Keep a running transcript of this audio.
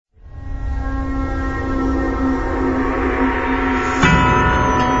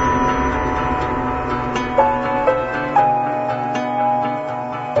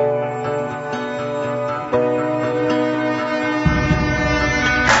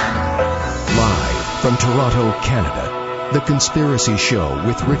From Toronto, Canada, The Conspiracy Show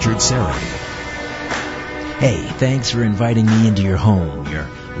with Richard Serra. Hey, thanks for inviting me into your home, your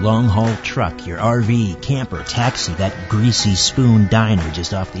long-haul truck, your RV, camper, taxi, that greasy spoon diner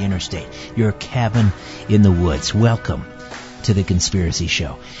just off the interstate, your cabin in the woods. Welcome to The Conspiracy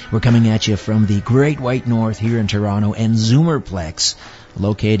Show. We're coming at you from the Great White North here in Toronto and Zoomerplex,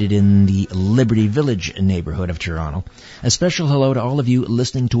 located in the Liberty Village neighborhood of Toronto. A special hello to all of you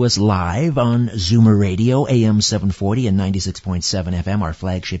listening to us live on Zoomer Radio, AM 740 and 96.7 FM, our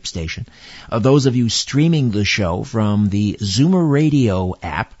flagship station. Those of you streaming the show from the Zoomer Radio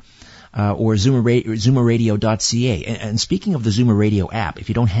app, or zoomerradio.ca. And speaking of the Zoomer Radio app, if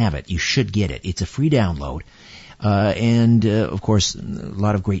you don't have it, you should get it. It's a free download. Of course, a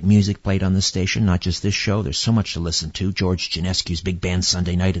lot of great music played on this station, not just this show. There's so much to listen to. George Janescu's Big Band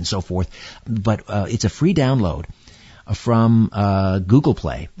Sunday Night and so forth. But it's a free download from Google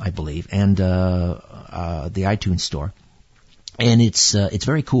Play, I believe, and the iTunes Store. And it's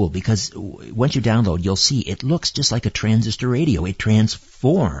very cool because once you download, you'll see it looks just like a transistor radio. It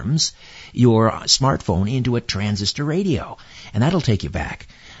transforms your smartphone into a transistor radio, and that'll take you back.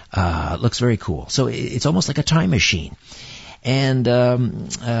 It looks very cool. So it's almost like a time machine. And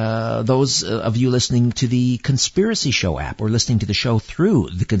those of you listening to the Conspiracy Show app or listening to the show through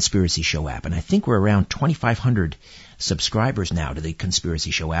the Conspiracy Show app, and I think we're around 2,500 subscribers now to the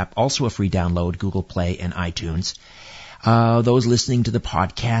Conspiracy Show app, also a free download, Google Play and iTunes. Those listening to the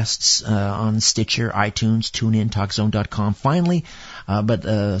podcasts on Stitcher, iTunes, TuneIn, TalkZone.com. Finally, but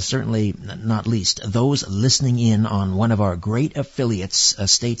certainly not least, those listening in on one of our great affiliates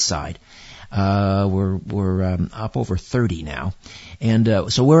stateside. We're up over 30 now.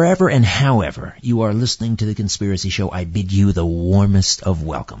 And so wherever and however you are listening to The Conspiracy Show, I bid you the warmest of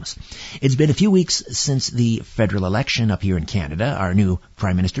welcomes. It's been a few weeks since the federal election up here in Canada. Our new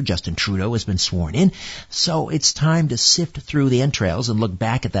Prime Minister, Justin Trudeau, has been sworn in. So it's time to sift through the entrails and look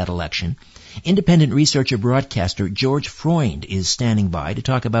back at that election. Independent researcher broadcaster George Freund is standing by to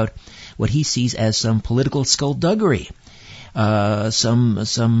talk about what he sees as some political skullduggery. The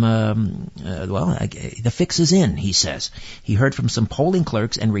fix is in, he says. He heard from some polling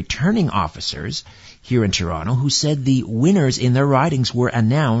clerks and returning officers here in Toronto who said the winners in their ridings were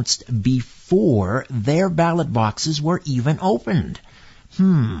announced before their ballot boxes were even opened.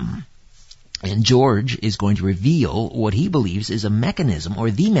 And George is going to reveal what he believes is a mechanism,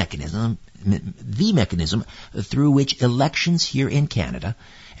 or the mechanism through which elections here in Canada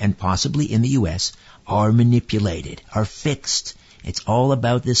and possibly in the U.S. are manipulated, are fixed. It's all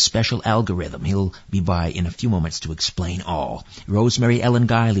about this special algorithm. He'll be by in a few moments to explain all. Rosemary Ellen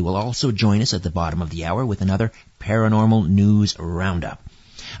Guiley will also join us at the bottom of the hour with another paranormal news roundup.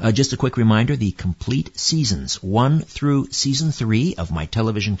 Just a quick reminder, the complete seasons 1 through season 3 of my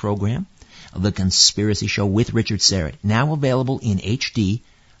television program, The Conspiracy Show with Richard Serra, now available in HD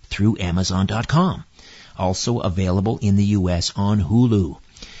through Amazon.com. Also available in the U.S. on Hulu.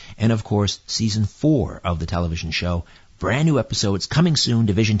 And, of course, Season 4 of the television show. Brand new episodes coming soon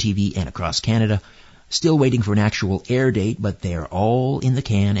to Vision TV and across Canada. Still waiting for an actual air date, but they're all in the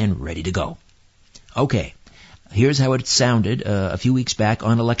can and ready to go. Okay, here's how it sounded a few weeks back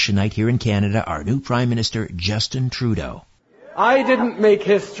on election night here in Canada. Our new Prime Minister, Justin Trudeau. I didn't make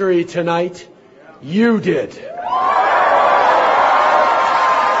history tonight. You did.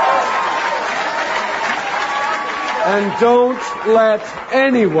 And don't let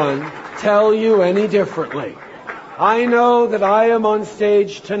anyone tell you any differently. I know that I am on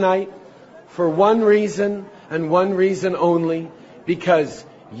stage tonight for one reason and one reason only, because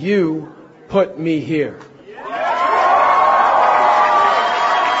you put me here.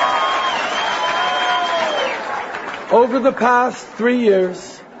 Over the past 3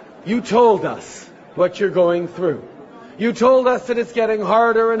 years, you told us what you're going through. You told us that it's getting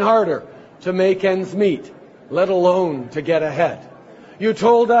harder and harder to make ends meet, let alone to get ahead. You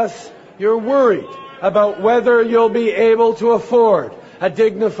told us you're worried about whether you'll be able to afford a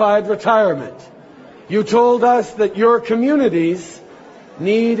dignified retirement. You told us that your communities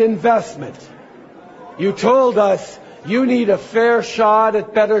need investment. You told us you need a fair shot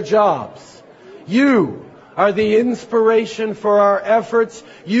at better jobs. You are the inspiration for our efforts.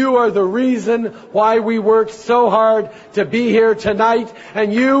 You are the reason why we worked so hard to be here tonight,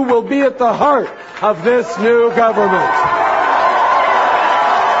 and you will be at the heart of this new government.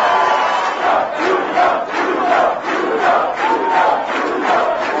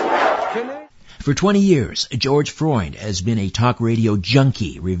 For 20 years, George Freund has been a talk radio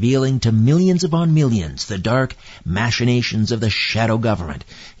junkie, revealing to millions upon millions the dark machinations of the shadow government.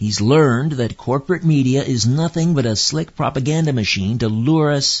 He's learned that corporate media is nothing but a slick propaganda machine to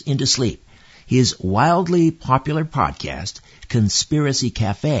lure us into sleep. His wildly popular podcast, Conspiracy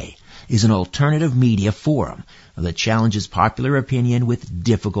Cafe, is an alternative media forum that challenges popular opinion with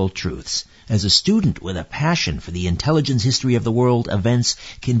difficult truths. As a student with a passion for the intelligence history of the world, events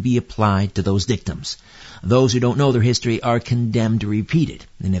can be applied to those dictums. Those who don't know their history are condemned to repeat it.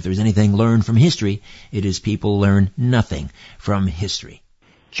 And if there's anything learned from history, it is people learn nothing from history.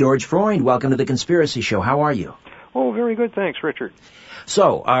 George Freund, welcome to the Conspiracy Show. How are you? Oh, very good. Thanks, Richard.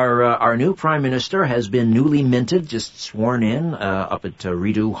 So, our new Prime Minister has been newly minted, just sworn in, up at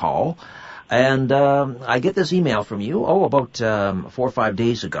Rideau Hall. And I get this email from you, about 4 or 5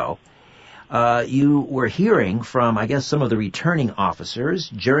 days ago. You were hearing from, I guess, some of the returning officers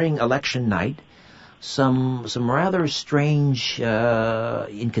during election night some rather strange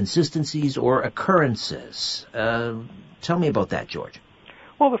inconsistencies or occurrences. Tell me about that, George.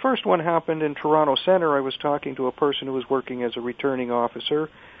 Well, the first one happened in Toronto Centre. I was talking to a person who was working as a returning officer,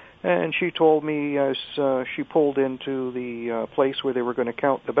 and she told me as she pulled into the place where they were going to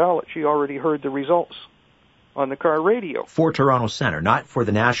count the ballot, she already heard the results on the car radio. For Toronto Centre, not for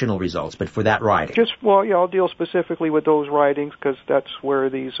the national results, but for that riding. I'll deal specifically with those ridings because that's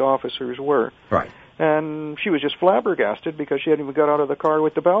where these officers were. Right. And she was just flabbergasted because she hadn't even got out of the car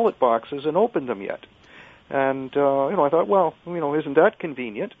with the ballot boxes and opened them yet. And, I thought, isn't that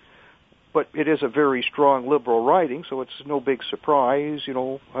convenient? But it is a very strong liberal riding, so it's no big surprise.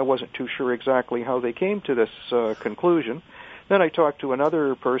 I wasn't too sure exactly how they came to this conclusion. Then I talked to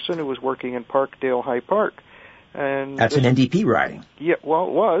another person who was working in Parkdale High Park. And that's an NDP riding. Yeah, well,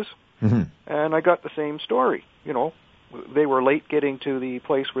 it was. Mm-hmm. And I got the same story. They were late getting to the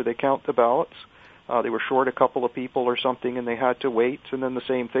place where they count the ballots. They were short a couple of people or something, and they had to wait. And then the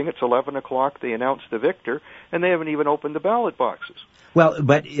same thing, it's 11 o'clock, they announced the victor, and they haven't even opened the ballot boxes. Well,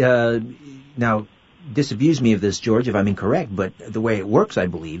 but now, disabuse me of this, George, if I'm incorrect, but the way it works, I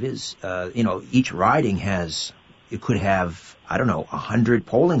believe, is, each riding could have, 100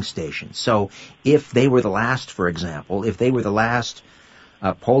 polling stations. So if they were the last, for example,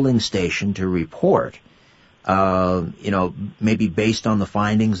 polling station to report, maybe based on the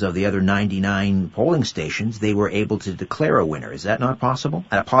findings of the other 99 polling stations, they were able to declare a winner. Is that not possible?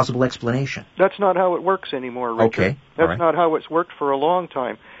 A possible explanation? That's not how it works anymore, Richard. Okay. That's not how it's worked for a long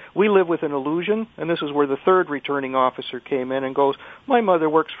time. We live with an illusion, and this is where the third returning officer came in and goes, my mother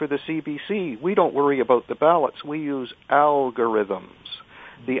works for the CBC. We don't worry about the ballots. We use algorithms.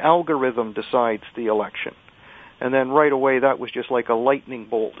 The algorithm decides the election. And then right away, that was just like a lightning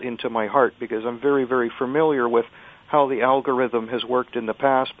bolt into my heart because I'm very, very familiar with how the algorithm has worked in the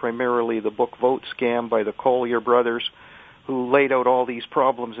past, primarily the book Vote Scam by the Collier brothers, who laid out all these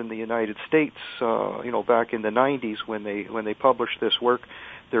problems in the United States, back in the 90s when they published this work.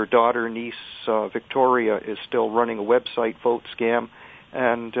 Their daughter, niece, Victoria, is still running a website, Vote Scam,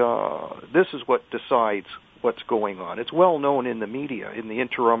 and this is what decides what's going on. It's well known in the media. In the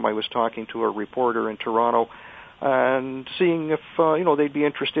interim, I was talking to a reporter in Toronto and seeing if, they'd be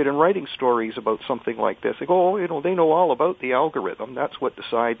interested in writing stories about something like this. They go, they know all about the algorithm. That's what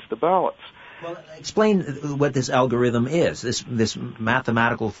decides the ballots. Well, explain what this algorithm is, this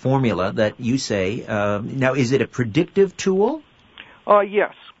mathematical formula that you say. Now, is it a predictive tool?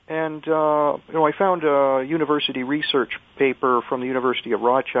 Yes. And, I found a university research paper from the University of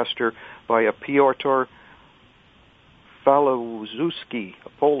Rochester by a Piotr Faluzewski, a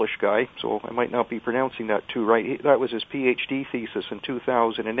Polish guy, so I might not be pronouncing that too right. That was his PhD thesis in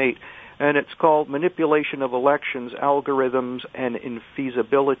 2008, and it's called Manipulation of Elections, Algorithms, and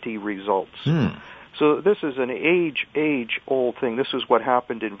Infeasibility Results. So this is an age-old thing. This is what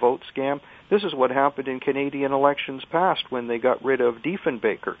happened in Vote Scam. This is what happened in Canadian elections past when they got rid of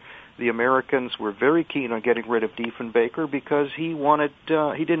Diefenbaker. The Americans were very keen on getting rid of Diefenbaker because he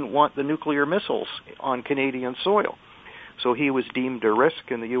didn't want the nuclear missiles on Canadian soil. So he was deemed a risk,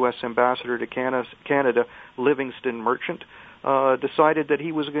 and the U.S. ambassador to Canada, Livingston Merchant, decided that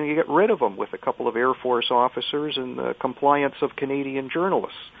he was going to get rid of him with a couple of Air Force officers and the compliance of Canadian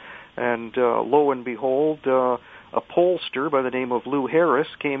journalists. And lo and behold, a pollster by the name of Lou Harris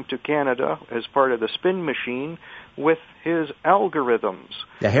came to Canada as part of the spin machine with his algorithms.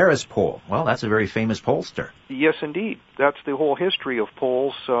 The Harris poll. Well, that's a very famous pollster. Yes, indeed. That's the whole history of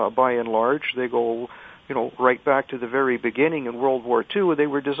polls, by and large. They go right back to the very beginning in World War II. They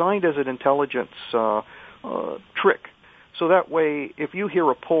were designed as an intelligence trick. So that way, if you hear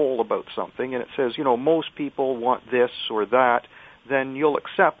a poll about something and it says, most people want this or that, then you'll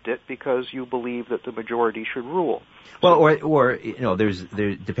accept it because you believe that the majority should rule. Well, or there's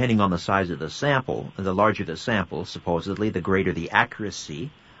depending on the size of the sample, the larger the sample, supposedly, the greater the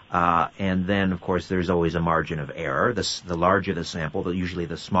accuracy And then, of course, there's always a margin of error. The larger the sample, usually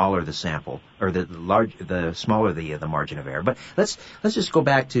the smaller the sample, or the smaller the margin of error. But let's just go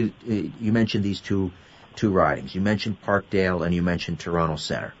back to you mentioned these two ridings. You mentioned Parkdale and you mentioned Toronto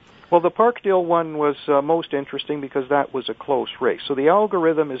Centre. Well, the Parkdale one was most interesting because that was a close race. So the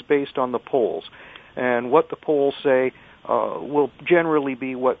algorithm is based on the polls, and what the polls say will generally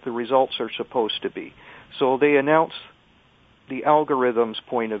be what the results are supposed to be. So they announce the algorithm's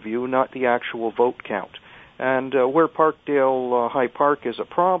point of view, not the actual vote count. And where Parkdale High Park is a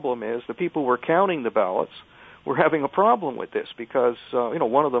problem is the people who were counting the ballots were having a problem with this because,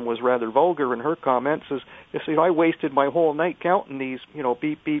 one of them was rather vulgar in her comments. I wasted my whole night counting these,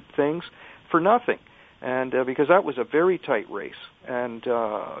 beep, beep things for nothing. And because that was a very tight race. And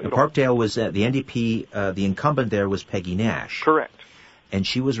Parkdale was the NDP, the incumbent there was Peggy Nash. Correct. And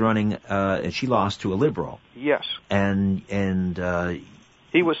she was running, and she lost to a Liberal. Yes. And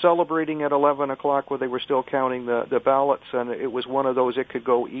he was celebrating at 11 o'clock where they were still counting the ballots, and it was one of those it could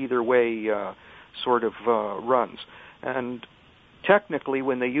go either way sort of runs. And technically,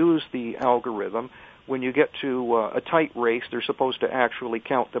 when they use the algorithm, when you get to a tight race, they're supposed to actually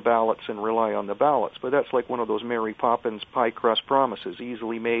count the ballots and rely on the ballots. But that's like one of those Mary Poppins pie crust promises,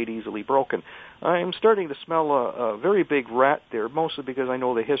 easily made, easily broken. I'm starting to smell a very big rat there, mostly because I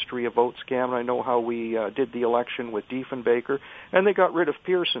know the history of vote scam, and I know how we did the election with Diefenbaker. And they got rid of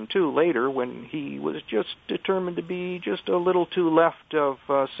Pearson, too, later, when he was just determined to be just a little too left of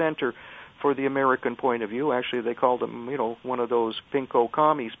center for the American point of view. Actually, they called him, one of those pinko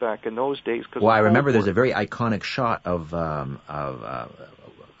commies back in those days. Well, I remember there's a very iconic shot of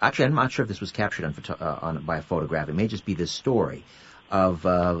actually, I'm not sure if this was captured by a photograph. It may just be this story of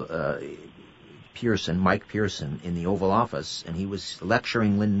Mike Pearson, in the Oval Office, and he was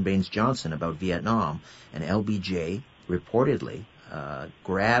lecturing Lyndon Baines Johnson about Vietnam, and LBJ reportedly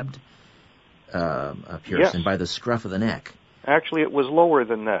grabbed Pearson by the scruff of the neck. Actually, it was lower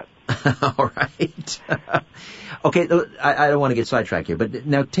than that. All right. Okay, I don't want to get sidetracked here, but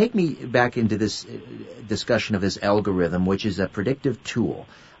now take me back into this discussion of this algorithm, which is a predictive tool.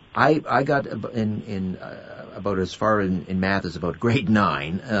 I got in about as far in math as about grade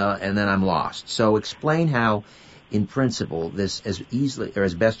 9, and then I'm lost. So explain how, in principle, this as easily or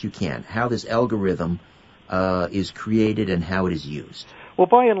as best you can, how this algorithm is created and how it is used. Well,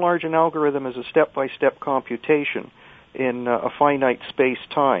 by and large, an algorithm is a step-by-step computation in a finite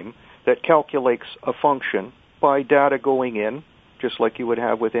space-time that calculates a function by data going in, just like you would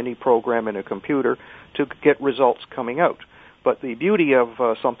have with any program in a computer, to get results coming out. But the beauty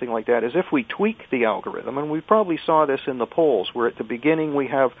of something like that is if we tweak the algorithm, and we probably saw this in the polls, where at the beginning we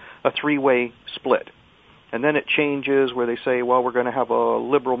have a three-way split, and then it changes where they say, well, we're going to have a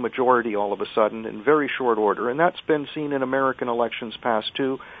liberal majority all of a sudden in very short order, and that's been seen in American elections past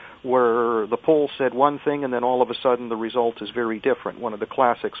too, where the poll said one thing and then all of a sudden the result is very different. One of the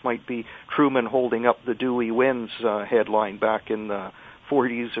classics might be Truman holding up the Dewey wins headline back in the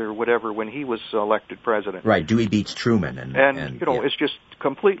 40s or whatever when he was elected president. Right, Dewey beats Truman. And it's just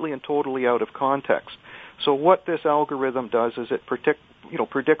completely and totally out of context. So what this algorithm does is it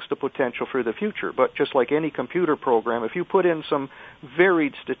predicts the potential for the future. But just like any computer program, if you put in some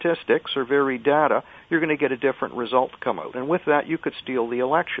varied statistics or varied data, you're going to get a different result come out. And with that, you could steal the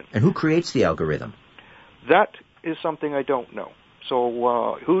election. And who creates the algorithm? That is something I don't know.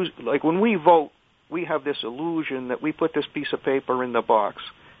 So when we vote, we have this illusion that we put this piece of paper in the box,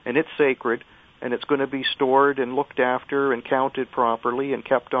 and it's sacred, and it's going to be stored and looked after and counted properly and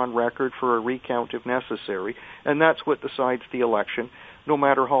kept on record for a recount if necessary. And that's what decides the election, no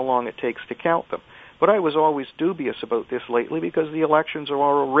matter how long it takes to count them. But I was always dubious about this lately because the elections are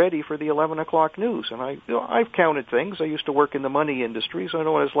already for the 11 o'clock news. And I've counted things. I used to work in the money industry, so I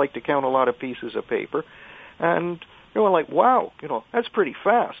know what it's like to count a lot of pieces of paper. And like, wow, that's pretty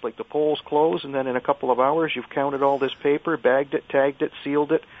fast. Like the polls close, and then in a couple of hours you've counted all this paper, bagged it, tagged it,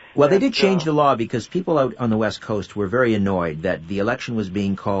 sealed it. Well, they did change the law because people out on the West Coast were very annoyed that the election was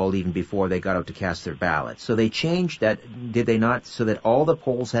being called even before they got out to cast their ballots. So they changed that, did they not, so that all the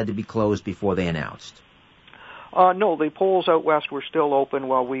polls had to be closed before they announced? No, the polls out west were still open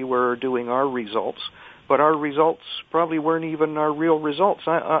while we were doing our results. But our results probably weren't even our real results.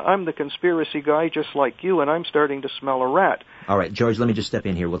 I'm the conspiracy guy just like you, and I'm starting to smell a rat. All right, George, let me just step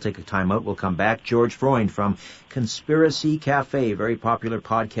in here. We'll take a time out. We'll come back. George Freund from Conspiracy Cafe, very popular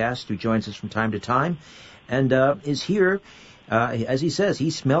podcast, who joins us from time to time, and is here, as he says, he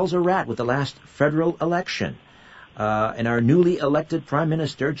smells a rat with the last federal election. And our newly elected Prime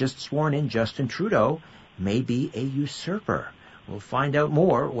Minister, just sworn in, Justin Trudeau, may be a usurper. We'll find out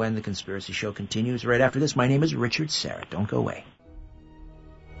more when the Conspiracy Show continues right after this. My name is Richard Serra. Don't go away.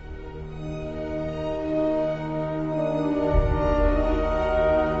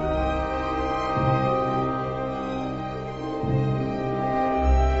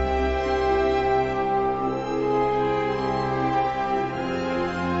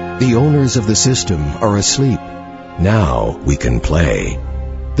 The owners of the system are asleep. Now we can play.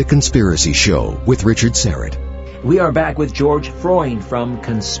 The Conspiracy Show with Richard Serrett. We are back with George Freund from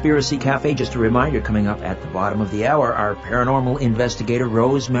Conspiracy Cafe. Just a reminder, coming up at the bottom of the hour, our paranormal investigator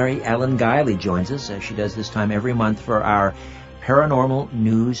Rosemary Ellen Guiley joins us, as she does this time every month for our Paranormal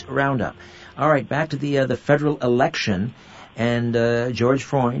News Roundup. All right, back to the federal election, and George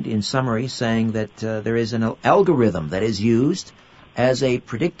Freund, in summary, saying that there is an algorithm that is used as a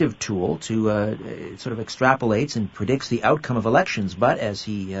predictive tool to it sort of extrapolates and predicts the outcome of elections. But as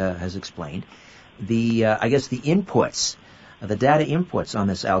he has explained, the inputs, the data inputs on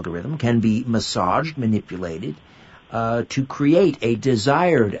this algorithm can be massaged, manipulated to create a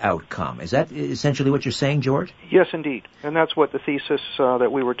desired outcome. Is that essentially what you're saying, George? Yes, indeed. And that's what the thesis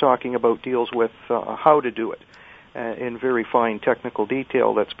that we were talking about deals with, how to do it in very fine technical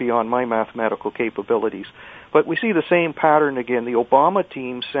detail that's beyond my mathematical capabilities. But we see the same pattern again. The Obama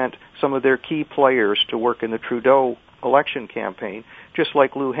team sent some of their key players to work in the Trudeau election campaign, just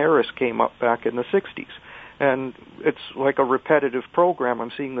like Lou Harris came up back in the 60s. And it's like a repetitive program.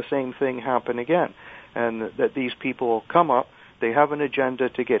 I'm seeing the same thing happen again. And that these people come up, they have an agenda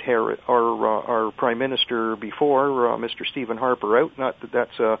to get our Prime Minister before, Mr. Stephen Harper, out. Not that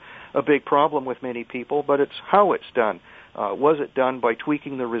that's a big problem with many people, but it's how it's done. Was it done by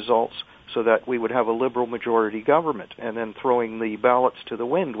tweaking the results so that we would have a Liberal majority government, and then throwing the ballots to the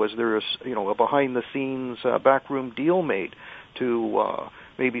wind? Was there a behind-the-scenes backroom deal made to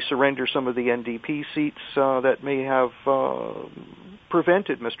maybe surrender some of the NDP seats that may have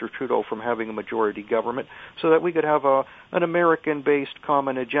prevented Mr. Trudeau from having a majority government, so that we could have an American-based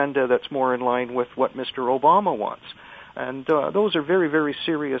common agenda that's more in line with what Mr. Obama wants? And those are very, very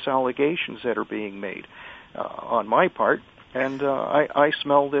serious allegations that are being made on my part. And I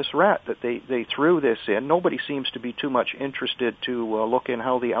smell this rat, that they threw this in. Nobody seems to be too much interested to look in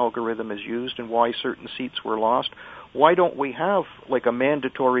how the algorithm is used and why certain seats were lost. Why don't we have like a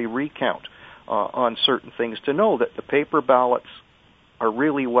mandatory recount on certain things to know that the paper ballots are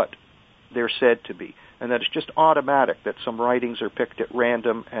really what they're said to be, and that it's just automatic, that some writings are picked at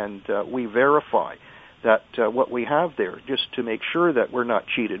random, and we verify that what we have there, just to make sure that we're not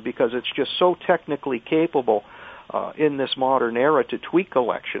cheated, because it's just so technically capable in this modern era to tweak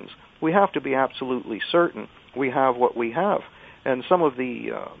elections. We have to be absolutely certain we have what we have. And some of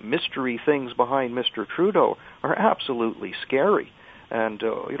the mystery things behind Mr. Trudeau are absolutely scary. And,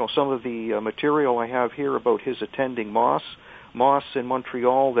 some of the material I have here about his attending Moss in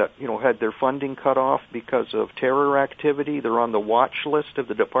Montreal that, had their funding cut off because of terror activity. They're on the watch list of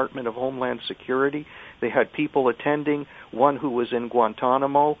the Department of Homeland Security. They had people attending, one who was in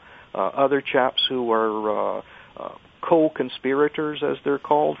Guantanamo, other chaps who are co-conspirators, as they're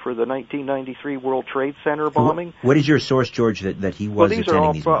called, for the 1993 World Trade Center bombing. What is your source, George, that he was attending these mosques?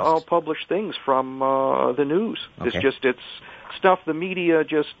 Well, these are all published things from the news. Okay. It's stuff the media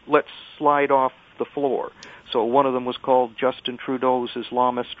just lets slide off the floor. So one of them was called Justin Trudeau's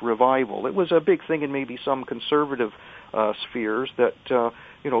Islamist Revival. It was a big thing in maybe some conservative spheres that,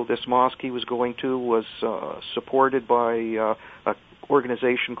 this mosque he was going to was supported by a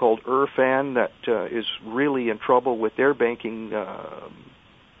organization called Irfan that is really in trouble with their banking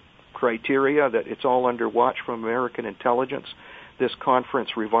criteria, that it's all under watch from American intelligence. This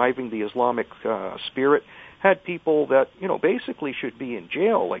conference, Reviving the Islamic Spirit, had people that, basically should be in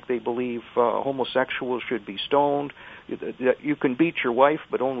jail. Like they believe homosexuals should be stoned, that you can beat your wife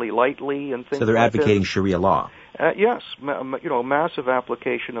but only lightly, and things like that. So they're advocating Sharia law. Yes, massive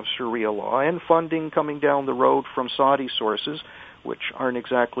application of Sharia law, and funding coming down the road from Saudi sources, which aren't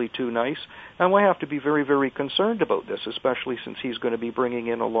exactly too nice. And we have to be very, very concerned about this, especially since he's going to be bringing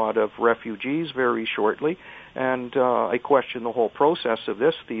in a lot of refugees very shortly. And I question the whole process of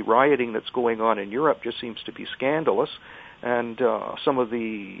this. The rioting that's going on in Europe just seems to be scandalous. And some of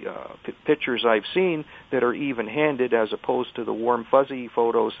the pictures I've seen that are even-handed, as opposed to the warm, fuzzy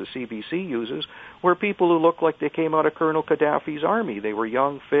photos the CBC uses, were people who looked like they came out of Colonel Gaddafi's army. They were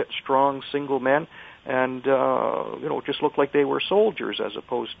young, fit, strong, single men, and just looked like they were soldiers, as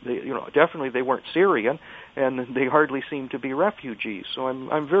opposed to, definitely they weren't Syrian, and they hardly seemed to be refugees. So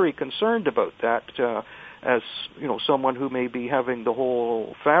I'm very concerned about that, as someone who may be having the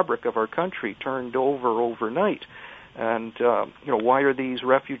whole fabric of our country turned over overnight. And why are these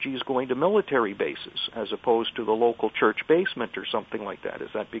refugees going to military bases as opposed to the local church basement or something like that? Is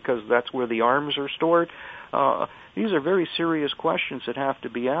that because that's where the arms are stored? These are very serious questions that have to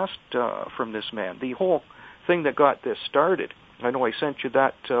be asked from this man. The whole thing that got this started, I know I sent you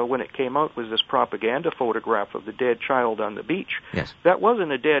that when it came out, was this propaganda photograph of the dead child on the beach. Yes. That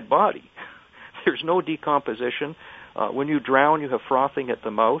wasn't a dead body. There's no decomposition. When you drown, you have frothing at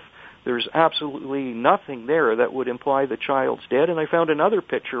the mouth. There's absolutely nothing there that would imply the child's dead. And I found another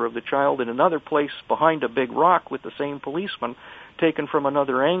picture of the child in another place behind a big rock with the same policeman, taken from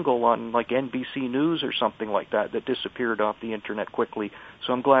another angle on like NBC News or something like that disappeared off the internet quickly.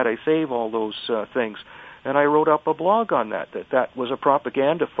 So I'm glad I save all those things. And I wrote up a blog on that was a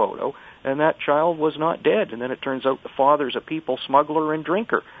propaganda photo, and that child was not dead. And then it turns out the father's a people smuggler and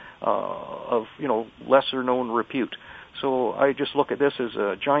drinker of, lesser known repute. So I just look at this as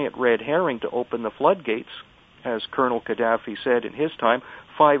a giant red herring to open the floodgates. As Colonel Gaddafi said in his time,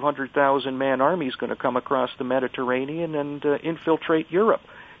 500,000-man army is going to come across the Mediterranean and infiltrate Europe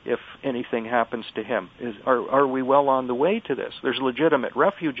if anything happens to him. Are we well on the way to this? There's legitimate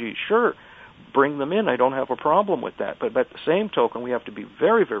refugees, sure. Bring them in. I don't have a problem with that. But at the same token, we have to be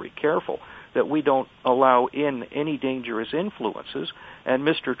very, very careful that we don't allow in any dangerous influences. And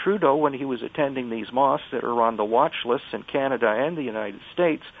Mr. Trudeau, when he was attending these mosques that are on the watch lists in Canada and the United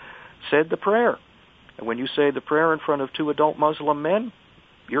States, said the prayer. And when you say the prayer in front of two adult Muslim men,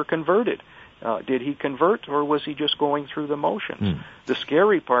 you're converted. Did he convert, or was he just going through the motions? The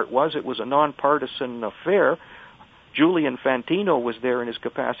scary part was it was a nonpartisan affair. Julian Fantino was there in his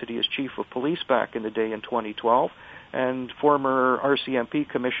capacity as chief of police back in the day in 2012, and former RCMP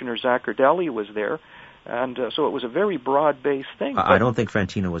Commissioner Zaccardelli was there, and so it was a very broad-based thing. I don't think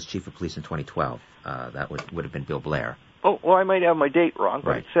Fantino was chief of police in 2012. That would have been Bill Blair. Oh, well, I might have my date wrong, but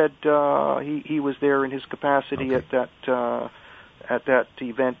right. It said he was there in his capacity at that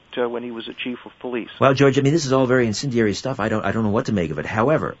event when he was a chief of police. Well, George, I mean, this is all very incendiary stuff. I don't know what to make of it.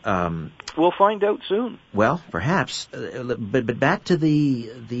 However, we'll find out soon. Well, perhaps. But back to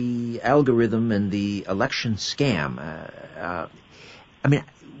the algorithm and the election scam. I mean,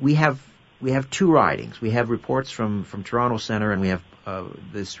 we have two ridings. We have reports from Toronto Centre, and we have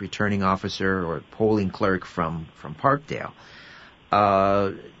this returning officer or polling clerk from Parkdale.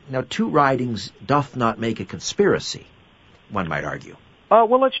 Now, two ridings doth not make a conspiracy, one might argue.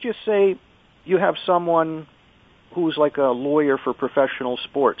 Well, let's just say you have someone who's like a lawyer for professional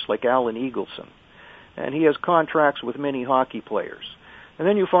sports, like Alan Eagleson, and he has contracts with many hockey players. And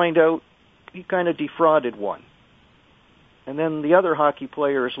then you find out he kind of defrauded one. And then the other hockey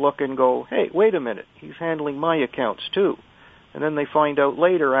players look and go, hey, wait a minute, he's handling my accounts too. And then they find out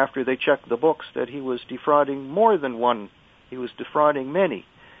later, after they check the books, that he was defrauding more than one. He was defrauding many.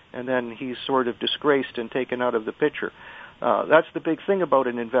 And then he's sort of disgraced and taken out of the picture. That's the big thing about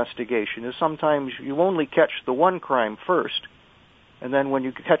an investigation, is sometimes you only catch the one crime first, and then when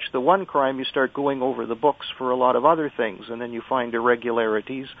you catch the one crime, you start going over the books for a lot of other things, and then you find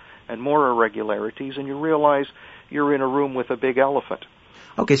irregularities and more irregularities, and you realize you're in a room with a big elephant.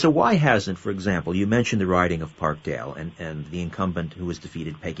 Okay, so why hasn't, for example, you mentioned the riding of Parkdale and the incumbent who was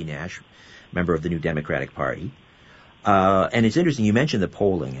defeated, Peggy Nash, member of the New Democratic Party. And it's interesting, you mentioned the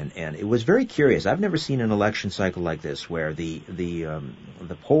polling, and it was very curious. I've never seen an election cycle like this where the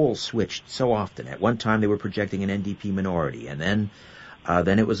polls switched so often. At one time they were projecting an NDP minority, and then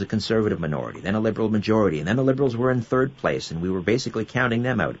it was a Conservative minority, then a Liberal majority, and then the Liberals were in third place, and we were basically counting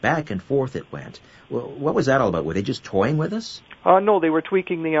them out. Back and forth it went. Well, what was that all about? Were they just toying with us? No, they were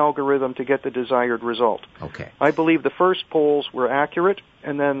tweaking the algorithm to get the desired result. Okay. I believe the first polls were accurate,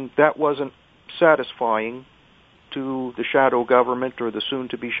 and then that wasn't satisfying to the shadow government, or the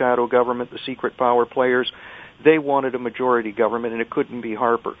soon-to-be shadow government, the secret power players. They wanted a majority government, and it couldn't be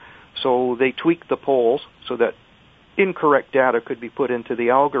Harper. So they tweaked the polls so that incorrect data could be put into the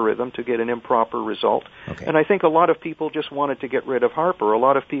algorithm to get an improper result. Okay. And I think a lot of people just wanted to get rid of Harper. A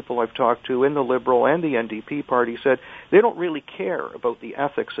lot of people I've talked to in the Liberal and the NDP party said they don't really care about the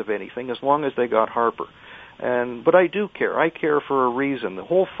ethics of anything as long as they got Harper. But I do care. I care for a reason. The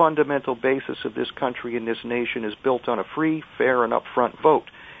whole fundamental basis of this country and this nation is built on a free, fair, and upfront vote.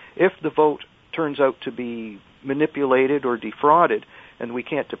 If the vote turns out to be manipulated or defrauded, and we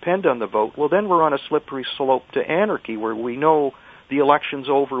can't depend on the vote, well, then we're on a slippery slope to anarchy, where we know the election's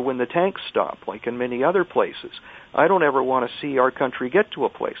over when the tanks stop, like in many other places. I don't ever want to see our country get to a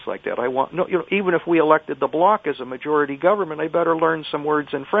place like that. Even if we elected the Bloc as a majority government, I better learn some words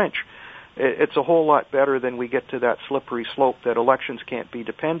in French. It's a whole lot better than we get to that slippery slope that elections can't be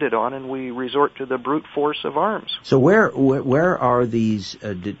depended on, and we resort to the brute force of arms. So where are these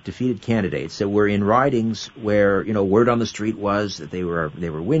defeated candidates that were in ridings where, word on the street was that they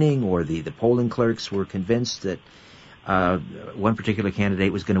were winning, or the polling clerks were convinced that one particular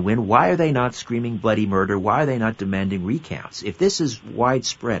candidate was going to win? Why are they not screaming bloody murder? Why are they not demanding recounts? If this is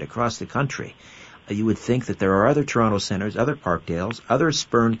widespread across the country, you would think that there are other Toronto Centres, other Parkdales, other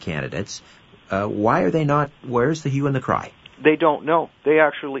spurned candidates. Why are they not? Where's the hue and the cry? They don't know. They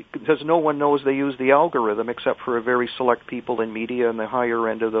actually, because no one knows they use the algorithm except for a very select people in media and the higher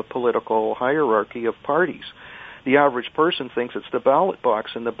end of the political hierarchy of parties. The average person thinks it's the ballot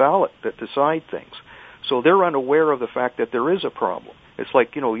box and the ballot that decide things. So they're unaware of the fact that there is a problem. It's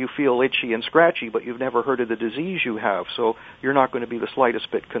like, you feel itchy and scratchy, but you've never heard of the disease you have, so you're not going to be the slightest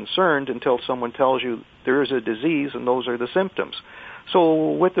bit concerned until someone tells you there is a disease and those are the symptoms.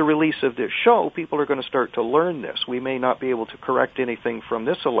 So with the release of this show, people are going to start to learn this. We may not be able to correct anything from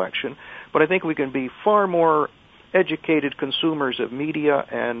this election, but I think we can be far more educated consumers of media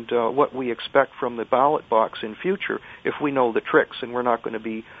and what we expect from the ballot box in future if we know the tricks, and we're not going to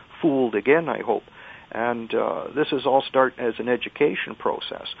be fooled again, I hope. And this is all start as an education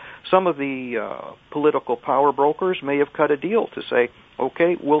process. Some of the political power brokers may have cut a deal to say,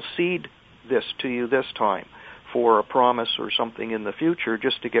 okay, we'll cede this to you this time for a promise or something in the future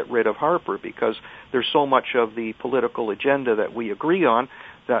just to get rid of Harper, because there's so much of the political agenda that we agree on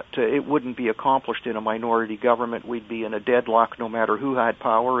that it wouldn't be accomplished in a minority government. We'd be in a deadlock no matter who had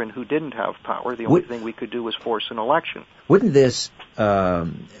power and who didn't have power. The only thing we could do was force an election. Wouldn't this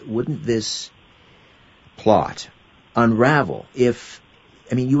plot unravel if,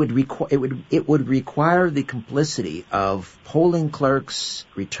 it would require the complicity of polling clerks,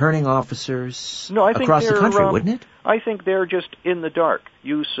 returning officers across the country, wouldn't it? I think they're just in the dark.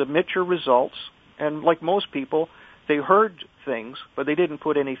 You submit your results, and like most people, they heard things, but they didn't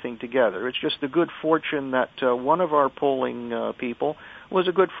put anything together. It's just the good fortune that one of our polling people was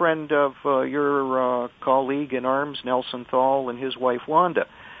a good friend of your colleague in arms, Nelson Thal, and his wife Wanda,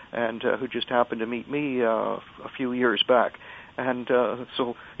 and who just happened to meet me a few years back. And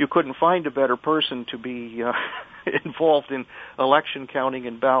so you couldn't find a better person to be involved in election counting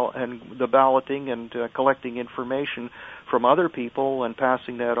and the balloting and collecting information from other people and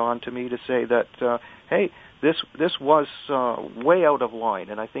passing that on to me to say that, hey, this was way out of line.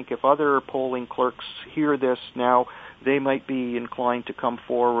 And I think if other polling clerks hear this now, they might be inclined to come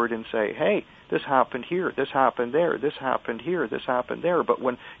forward and say, hey, this happened here, this happened there, this happened here, this happened there. But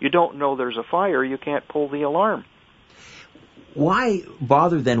when you don't know there's a fire, you can't pull the alarm. Why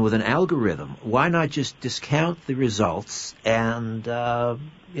bother then with an algorithm? Why not just discount the results and,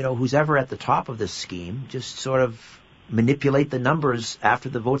 who's ever at the top of this scheme, just sort of manipulate the numbers after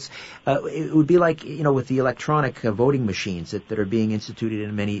the votes? It would be like, with the electronic voting machines that are being instituted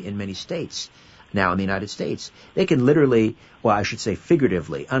in many states now in the United States. They can literally, well, I should say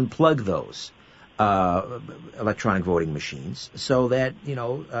figuratively, unplug those electronic voting machines so that,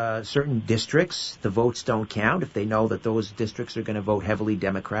 certain districts, the votes don't count if they know that those districts are going to vote heavily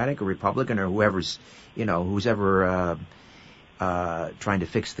Democratic or Republican or who's ever trying to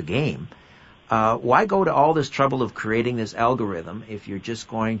fix the game. Why go to all this trouble of creating this algorithm if you're just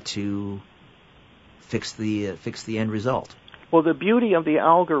going to fix the end result? Well, the beauty of the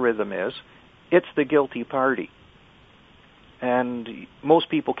algorithm is it's the guilty party. And most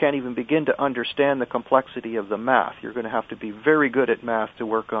people can't even begin to understand the complexity of the math. You're going to have to be very good at math to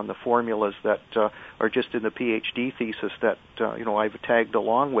work on the formulas that are just in the PhD thesis that, I've tagged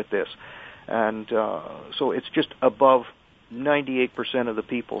along with this. And so it's just above 98% of the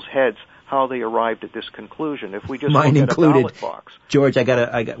people's heads how they arrived at this conclusion. If we just Mine look included. At a ballot box. George, we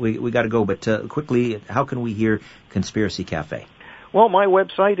got to go, but quickly, how can we hear Conspiracy Cafe? Well, my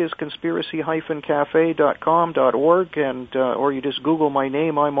website is conspiracy-cafe.com.org, and or you just Google my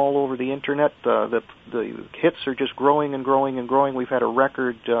name. I'm all over the internet. The hits are just growing and growing and growing. We've had a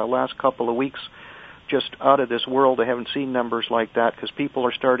record last couple of weeks, just out of this world. I haven't seen numbers like that because people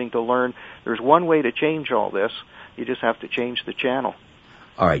are starting to learn there's one way to change all this. You just have to change the channel.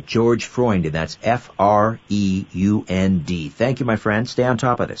 All right, George Freund, and that's Freund. Thank you, my friend. Stay on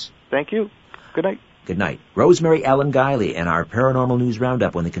top of this. Thank you. Good night. Good night. Rosemary Ellen Guiley and our Paranormal News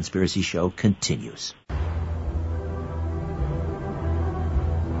Roundup when the Conspiracy Show continues.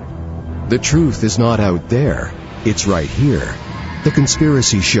 The truth is not out there. It's right here. The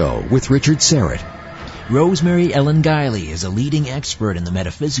Conspiracy Show with Richard Serrett. Rosemary Ellen Guiley is a leading expert in the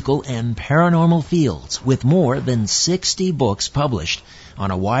metaphysical and paranormal fields with more than 60 books published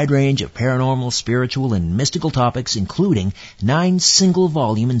on a wide range of paranormal, spiritual, and mystical topics, including 9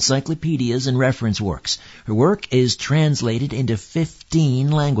 single-volume encyclopedias and reference works. Her work is translated into 15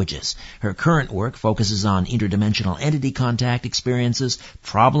 languages. Her current work focuses on interdimensional entity contact experiences,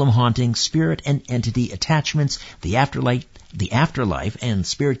 problem haunting, spirit and entity attachments, the afterlife and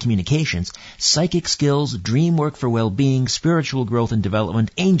spirit communications, psychic skills, dream work for well-being, spiritual growth and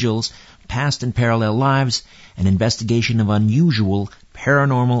development, angels, past and parallel lives, an investigation of unusual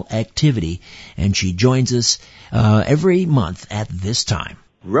paranormal activity. And she joins us every month at this time.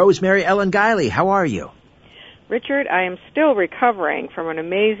 Rosemary Ellen Guiley, how are you? Richard, I am still recovering from an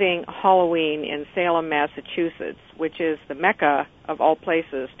amazing Halloween in Salem, Massachusetts, which is the mecca of all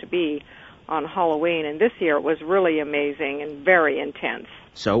places to be on Halloween. And this year it was really amazing and very intense.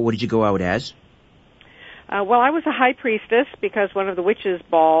 So what did you go out as? Well, I was a high priestess because one of the witches'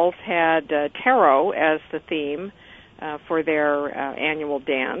 balls had tarot as the theme for their annual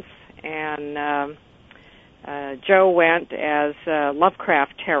dance. And Joe went as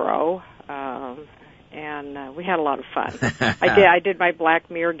Lovecraft tarot, and we had a lot of fun. I did my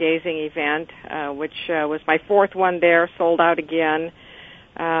black mirror gazing event, which was my fourth one there, sold out again,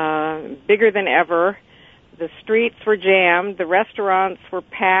 bigger than ever. The streets were jammed, the restaurants were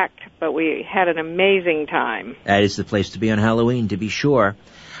packed, but we had an amazing time. That is the place to be on Halloween, to be sure.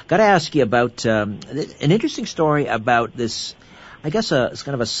 Got to ask you about an interesting story about this. I guess it's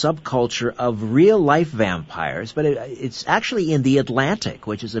kind of a subculture of real-life vampires, but it's actually in The Atlantic,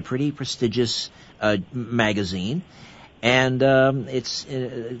 which is a pretty prestigious magazine, and it's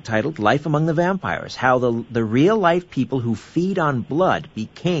titled Life Among the Vampires, how the real-life people who feed on blood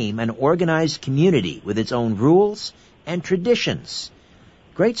became an organized community with its own rules and traditions.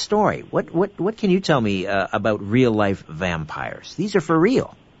 Great story. What can you tell me about real-life vampires? These are for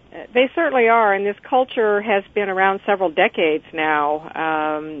real. They certainly are, and this culture has been around several decades now.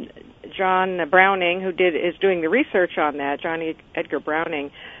 John Browning, who is doing the research on that, John Edgar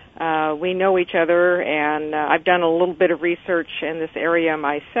Browning, we know each other, and I've done a little bit of research in this area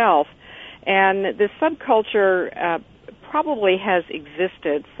myself. And this subculture probably has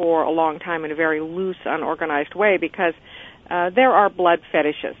existed for a long time in a very loose, unorganized way because there are blood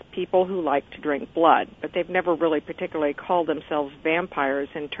fetishists, people who like to drink blood, but they've never really particularly called themselves vampires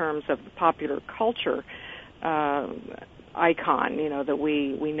in terms of the popular culture icon, that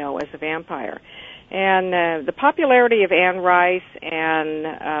we know as a vampire. And the popularity of Anne Rice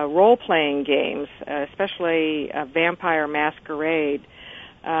and role-playing games, especially Vampire Masquerade,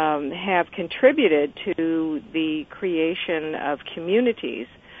 have contributed to the creation of communities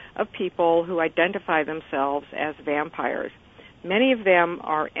of people who identify themselves as vampires. Many of them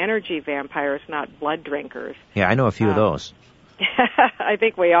are energy vampires, not blood drinkers. Yeah, I know a few of those. I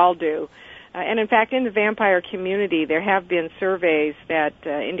think we all do. And in fact, in the vampire community, there have been surveys that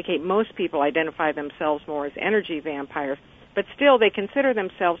indicate most people identify themselves more as energy vampires, but still they consider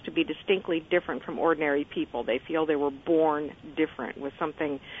themselves to be distinctly different from ordinary people. They feel they were born different, with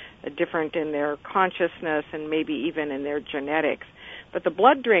something different in their consciousness and maybe even in their genetics. But the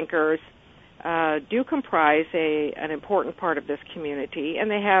blood drinkers do comprise an important part of this community, and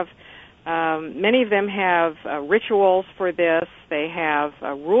they have many of them have rituals for this. They have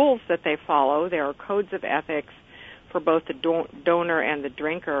rules that they follow. There are codes of ethics for both the donor and the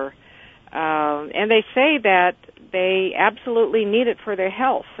drinker. And they say that they absolutely need it for their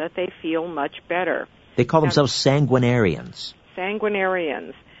health, that they feel much better. They call themselves sanguinarians.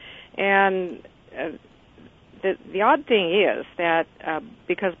 Sanguinarians. And the odd thing is that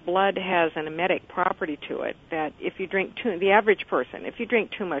because blood has an emetic property to it, that if you drink the average person, if you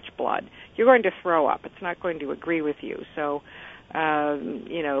drink too much blood, you're going to throw up. It's not going to agree with you. So,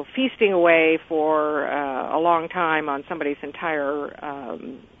 feasting away for a long time on somebody's entire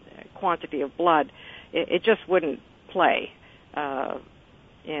quantity of blood, it just wouldn't play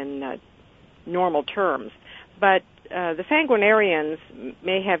in normal terms. But the sanguinarians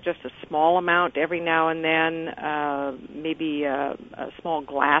may have just a small amount every now and then, maybe a small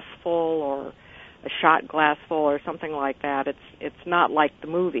glassful or a shot glassful or something like that. It's not like the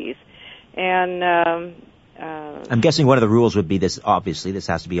movies. And I'm guessing one of the rules would be this. Obviously, this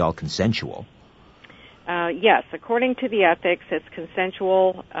has to be all consensual. Yes, according to the ethics, it's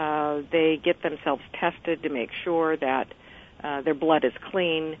consensual. They get themselves tested to make sure that their blood is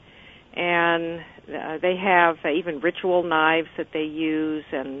clean. And they have even ritual knives that they use,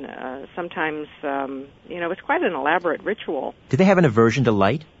 and sometimes, it's quite an elaborate ritual. Do they have an aversion to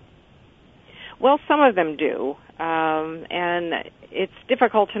light? Well, some of them do, and it's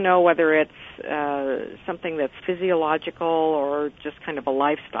difficult to know whether it's something that's physiological or just kind of a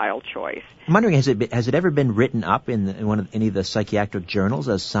lifestyle choice. I'm wondering, has it ever been written up in any of the psychiatric journals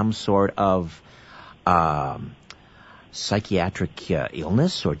as some sort of psychiatric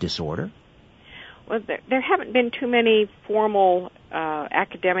illness or disorder? Well, there haven't been too many formal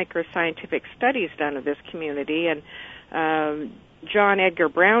academic or scientific studies done of this community, and John Edgar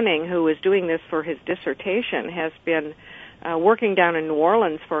Browning, who is doing this for his dissertation, has been working down in New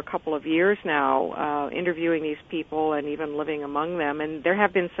Orleans for a couple of years now, interviewing these people and even living among them. And there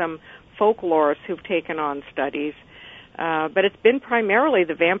have been some folklorists who've taken on studies, but it's been primarily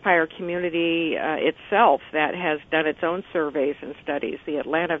the vampire community itself that has done its own surveys and studies. The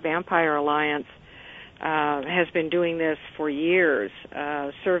Atlanta Vampire Alliance has been doing this for years,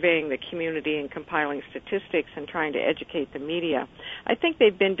 surveying the community and compiling statistics and trying to educate the media. I think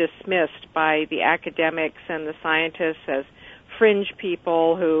they've been dismissed by the academics and the scientists as fringe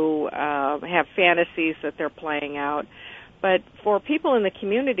people who have fantasies that they're playing out. But for people in the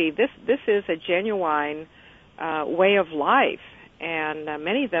community, this is a genuine way of life, and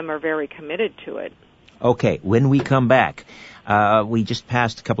many of them are very committed to it. Okay, when we come back, we just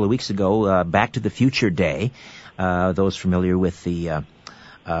passed a couple of weeks ago Back to the Future Day, those familiar with the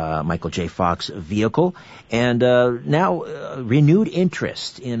Michael J. Fox vehicle, and now renewed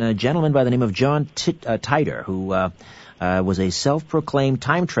interest in a gentleman by the name of John Titor, who was a self-proclaimed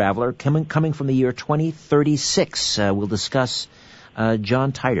time traveler coming from the year 2036. We'll discuss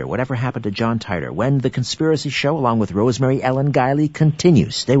John Titor. Whatever happened to John Titor? When the Conspiracy Show, along with Rosemary Ellen Guiley,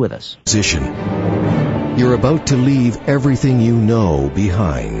 continues. Stay with us. You're about to leave everything you know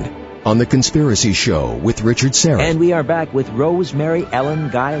behind on The Conspiracy Show with Richard Serra. And we are back with Rosemary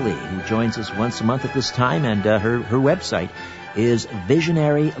Ellen Guiley, who joins us once a month at this time, and her website is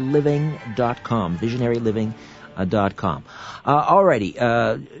visionaryliving.com, visionaryliving.com.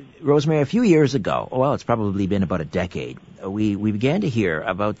 Alrighty, Rosemary, a few years ago, well, it's probably been about a decade, we began to hear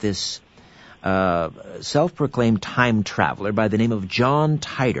about this self-proclaimed time traveler by the name of John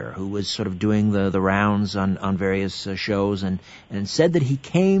Titor, who was sort of doing the rounds on various shows, and said that he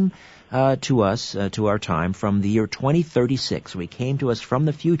came to us, to our time, from the year 2036. So he came to us from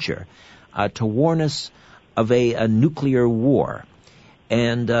the future to warn us of a nuclear war.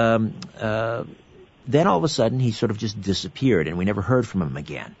 And then all of a sudden he sort of just disappeared, and we never heard from him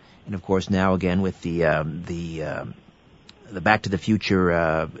again. And of course now again with the Back to the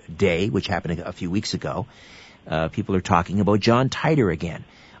Future Day, which happened a few weeks ago, people are talking about John Titor again.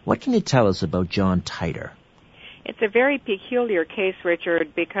 What can you tell us about John Titor? It's a very peculiar case,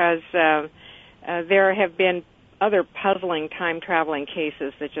 Richard, because there have been other puzzling time-traveling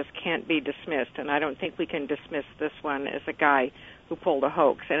cases that just can't be dismissed, and I don't think we can dismiss this one as a guy who pulled a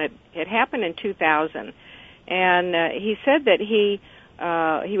hoax. And it happened in 2000, and he said that he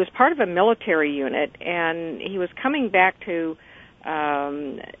was part of a military unit, and he was coming back to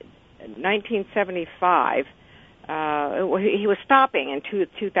 1975. He was stopping in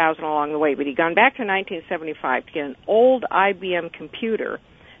 2000 along the way, but he'd gone back to 1975 to get an old IBM computer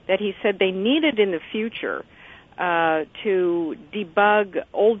that he said they needed in the future to debug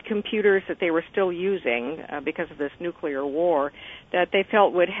old computers that they were still using because of this nuclear war, that they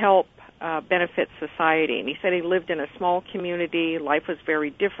felt would help benefit society. And he said he lived in a small community. Life was very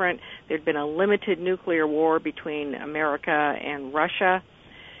different. There'd been a limited nuclear war between America and Russia.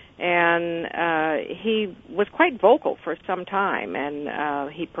 And he was quite vocal for some time,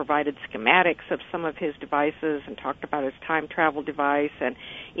 and he provided schematics of some of his devices and talked about his time travel device, and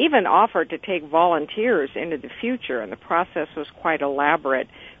even offered to take volunteers into the future. And the process was quite elaborate,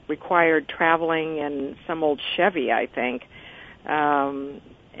 required traveling in some old Chevy, I think, and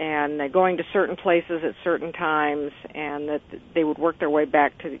going to certain places at certain times, and that they would work their way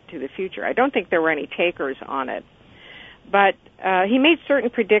back to the future. I don't think there were any takers on it. But he made certain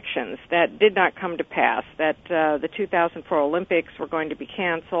predictions that did not come to pass, that the 2004 Olympics were going to be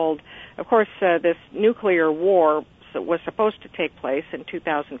canceled. Of course, this nuclear war was supposed to take place in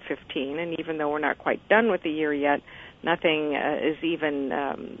 2015, and even though we're not quite done with the year yet, nothing is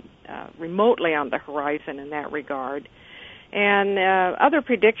even remotely on the horizon in that regard. And other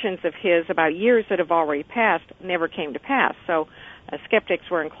predictions of his about years that have already passed never came to pass, so skeptics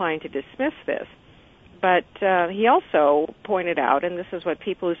were inclined to dismiss this. But he also pointed out, and this is what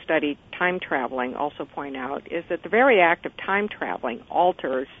people who study time traveling also point out, is that the very act of time traveling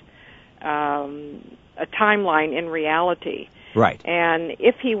alters a timeline in reality. Right. And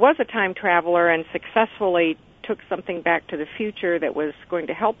if he was a time traveler and successfully took something back to the future that was going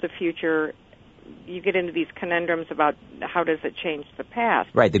to help the future, you get into these conundrums about how does it change the past.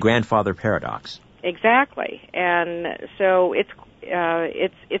 Right, the grandfather paradox. Exactly. And so it's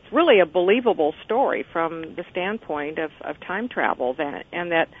really a believable story from the standpoint of time travel,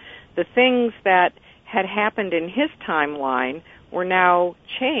 and that the things that had happened in his timeline were now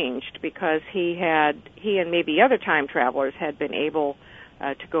changed because he and maybe other time travelers had been able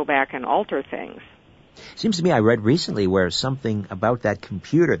to go back and alter things. Seems to me I read recently where something about that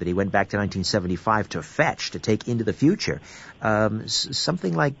computer that he went back to 1975 to fetch, to take into the future,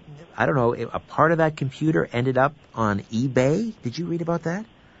 something like, I don't know, a part of that computer ended up on eBay. Did you read about that?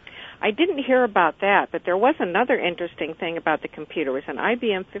 I didn't hear about that, but there was another interesting thing about the computer. It was an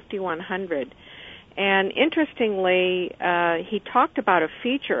IBM 5100. And interestingly, he talked about a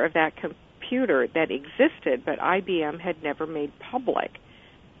feature of that computer that existed, but IBM had never made public.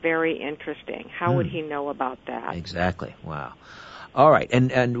 very interesting. How would he know about that? Exactly. Wow. All right,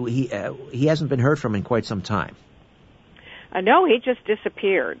 and he hasn't been heard from in quite some time. No, he just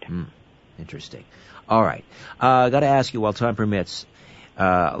disappeared. Interesting. All right. Got to ask you, while time permits,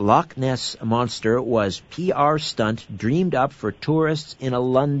 Loch Ness Monster was PR stunt dreamed up for tourists in a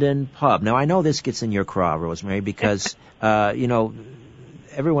London pub. Now, I know this gets in your craw, Rosemary, because,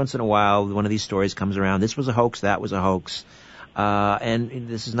 every once in a while, one of these stories comes around. This was a hoax, that was a hoax. And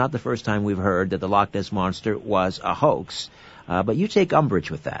this is not the first time we've heard that the Loch Ness Monster was a hoax. But you take umbrage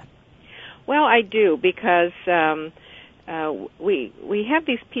with that. Well, I do, because we have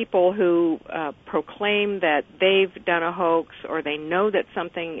these people who proclaim that they've done a hoax or they know that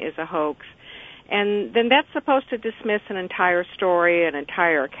something is a hoax, and then that's supposed to dismiss an entire story, an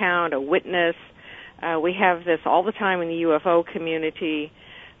entire account, a witness. We have this all the time in the UFO community.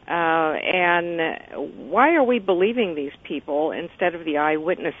 And why are we believing these people instead of the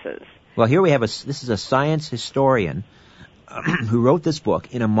eyewitnesses? Well, here we have this is a science historian who wrote this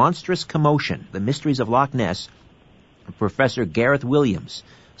book, In a Monstrous Commotion, The Mysteries of Loch Ness, Professor Gareth Williams,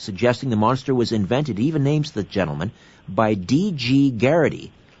 suggesting the monster was invented, he even names the gentleman, by D.G.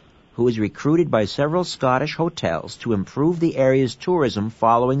 Garrity, who was recruited by several Scottish hotels to improve the area's tourism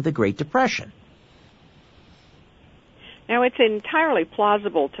following the Great Depression. Now, it's entirely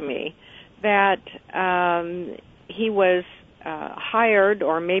plausible to me that he was hired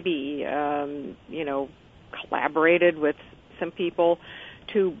or maybe, collaborated with some people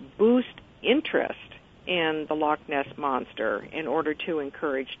to boost interest in the Loch Ness Monster in order to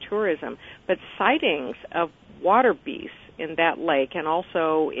encourage tourism. But sightings of water beasts in that lake and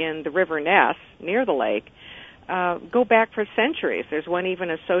also in the River Ness near the lake go back for centuries. There's one even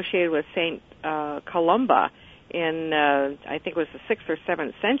associated with St. Columba in, I think it was the 6th or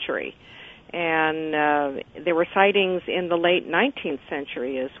 7th century. And there were sightings in the late 19th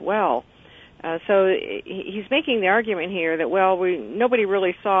century as well. So he's making the argument here that, nobody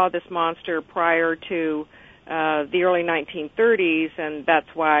really saw this monster prior to the early 1930s, and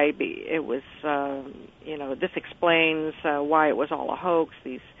that's why it was, this explains why it was all a hoax.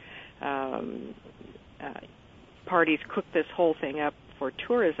 These parties cooked this whole thing up for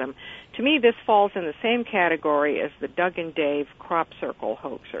tourism. To me, this falls in the same category as the Doug and Dave crop circle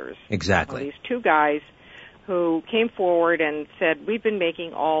hoaxers. Exactly. These two guys who came forward and said, we've been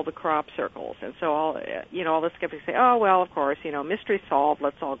making all the crop circles. And so all the skeptics say, of course, mystery solved,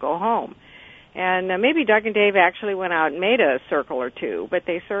 let's all go home. And maybe Doug and Dave actually went out and made a circle or two, but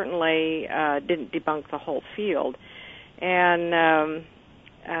they certainly didn't debunk the whole field. And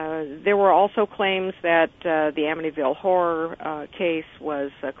there were also claims that the Amityville horror case was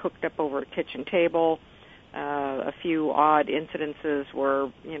cooked up over a kitchen table. A few odd incidences were,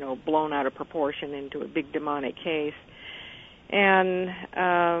 blown out of proportion into a big demonic case. And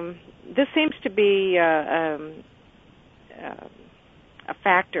this seems to be a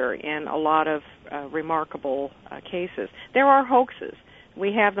factor in a lot of remarkable cases. There are hoaxes.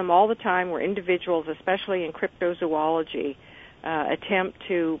 We have them all the time where individuals, especially in cryptozoology, attempt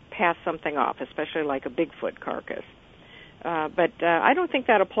to pass something off, especially like a Bigfoot carcass. But I don't think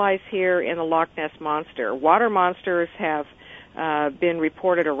that applies here in the Loch Ness Monster. Water monsters have been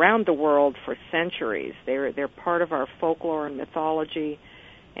reported around the world for centuries. They're part of our folklore and mythology.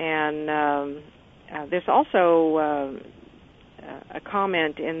 And there's also a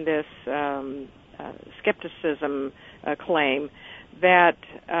comment in this skepticism claim that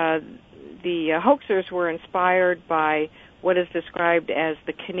the hoaxers were inspired by what is described as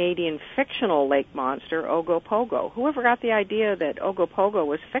the Canadian fictional lake monster, Ogopogo. Whoever got the idea that Ogopogo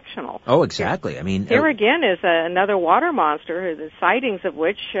was fictional? Oh, exactly. Here again is another water monster, the sightings of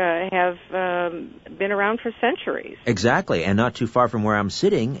which have been around for centuries. Exactly, and not too far from where I'm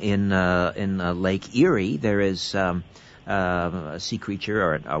sitting in Lake Erie, there is a sea creature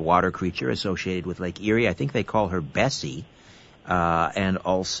or a water creature associated with Lake Erie. I think they call her Bessie, and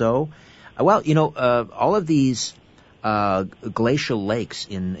also, all of these glacial lakes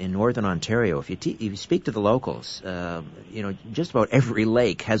in northern Ontario. If you speak to the locals, just about every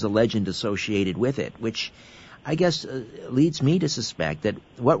lake has a legend associated with it, which I guess leads me to suspect that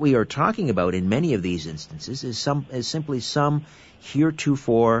what we are talking about in many of these instances is simply some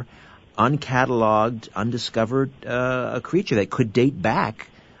heretofore uncatalogued, undiscovered creature that could date back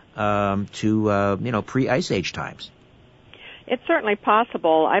to pre-Ice Age times. It's certainly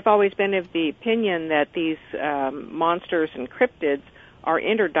possible. I've always been of the opinion that these monsters and cryptids are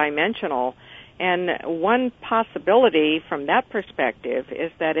interdimensional. And one possibility from that perspective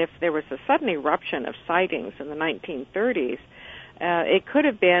is that if there was a sudden eruption of sightings in the 1930s, it could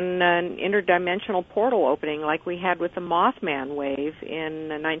have been an interdimensional portal opening like we had with the Mothman wave in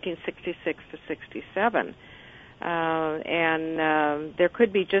 1966 to 67. And there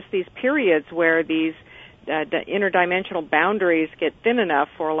could be just these periods where these interdimensional boundaries get thin enough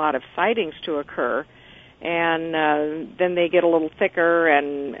for a lot of sightings to occur, and then they get a little thicker,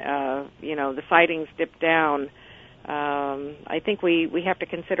 and the sightings dip down. I think we have to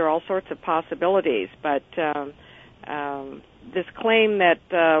consider all sorts of possibilities, but this claim that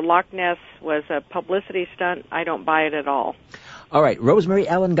Loch Ness was a publicity stunt, I don't buy it at all. All right, Rosemary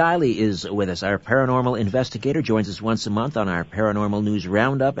Ellen Guiley is with us. Our paranormal investigator joins us once a month on our Paranormal News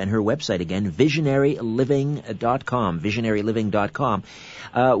Roundup, and her website again, visionaryliving.com, visionaryliving.com.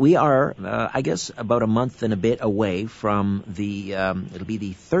 We are, I guess, about a month and a bit away from it'll be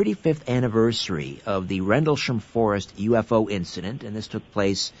the 35th anniversary of the Rendlesham Forest UFO incident, and this took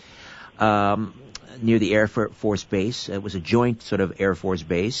place near the Air Force Base. It was a joint sort of Air Force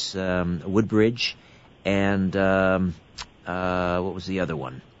base, Woodbridge, and what was the other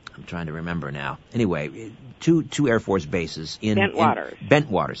one? I'm trying to remember now. Anyway, two Air Force bases in Bentwaters.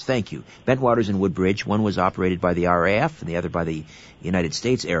 Bentwaters, thank you. Bentwaters and Woodbridge. One was operated by the RAF and the other by the United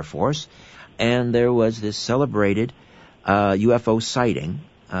States Air Force. And there was this celebrated UFO sighting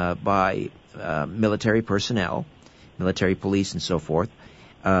by military personnel, military police and so forth,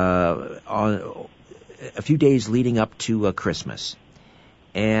 on a few days leading up to Christmas.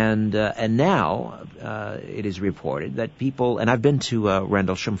 And now it is reported that people, and I've been to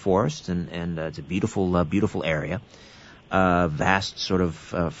Rendlesham Forest, and it's a beautiful area, vast sort of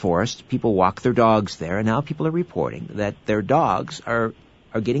forest. People walk their dogs there, and now people are reporting that their dogs are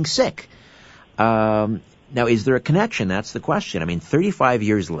getting sick. Now, is there a connection? That's the question. I mean, 35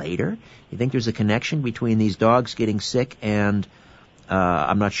 years later, you think there's a connection between these dogs getting sick and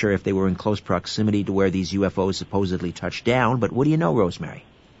I'm not sure if they were in close proximity to where these UFOs supposedly touched down, but what do you know, Rosemary?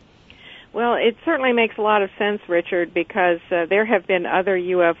 Well, it certainly makes a lot of sense, Richard, because there have been other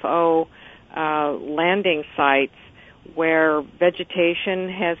UFO landing sites where vegetation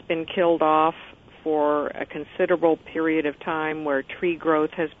has been killed off for a considerable period of time, where tree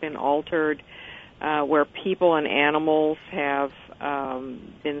growth has been altered, where people and animals have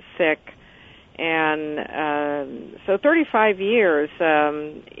been sick. And so 35 years,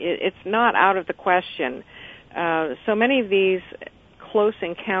 it's not out of the question. So many of these close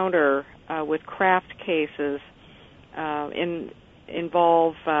encounter with craft cases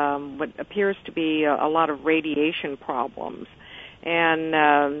involve what appears to be a lot of radiation problems.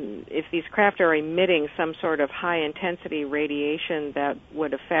 And if these craft are emitting some sort of high-intensity radiation that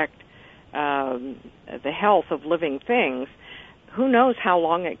would affect the health of living things, who knows how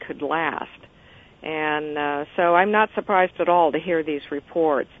long it could last. And so I'm not surprised at all to hear these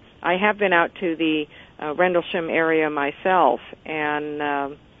reports. I have been out to the Rendlesham area myself, and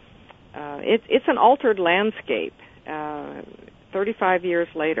it's an altered landscape 35 years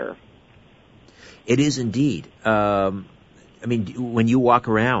later. It is indeed. I mean, when you walk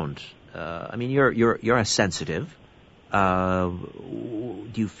around, I mean, you're a sensitive. Do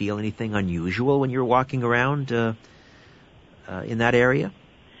you feel anything unusual when you're walking around in that area?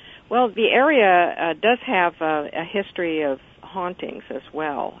 Well, the area does have a history of hauntings as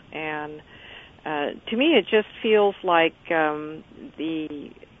well, and to me it just feels like there's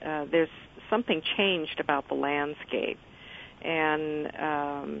something changed about the landscape,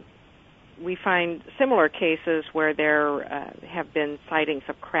 and we find similar cases where there have been sightings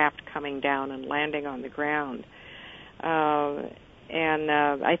of craft coming down and landing on the ground. And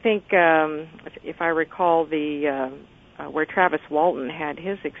I think, if I recall, where Travis Walton had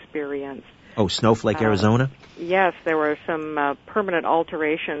his experience. Oh, Snowflake, Arizona? Yes, there were some permanent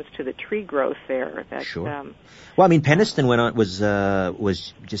alterations to the tree growth there. That, sure. Well, I mean, Penniston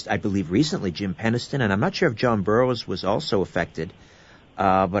was just, I believe, recently, Jim Penniston, and I'm not sure if John Burroughs was also affected,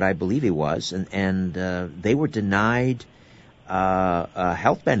 but I believe he was, and they were denied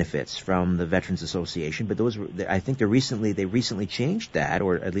health benefits from the Veterans Association, but those were, I think they recently changed that,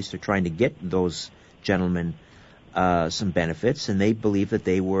 or at least they're trying to get those gentlemen some benefits, and they believe that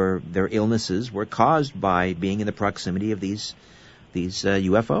their illnesses were caused by being in the proximity of these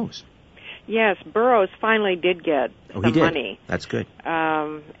UFOs. Yes, Burroughs finally did get some money. That's good.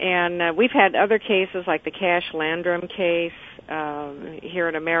 And we've had other cases like the Cash Landrum case here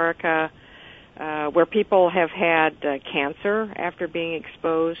in America, where people have had cancer after being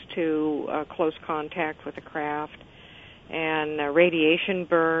exposed to close contact with a craft. and radiation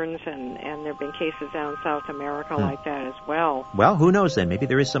burns, and there have been cases down in South America like that as well. Well, who knows then? Maybe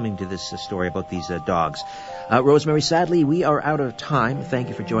there is something to this story about these dogs. Rosemary, sadly, we are out of time. Thank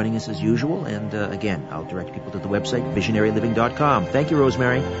you for joining us as usual. And again, I'll direct people to the website, visionaryliving.com. Thank you,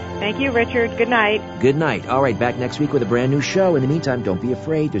 Rosemary. Thank you, Richard. Good night. Good night. All right, back next week with a brand new show. In the meantime, don't be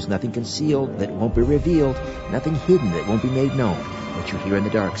afraid. There's nothing concealed that won't be revealed, nothing hidden that won't be made known. What you hear in the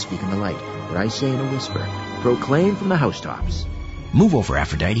dark, speak in the light. What I say in a whisper, proclaim from the housetops. Move over,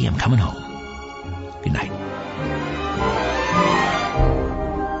 Aphrodite. I'm coming home. Good night.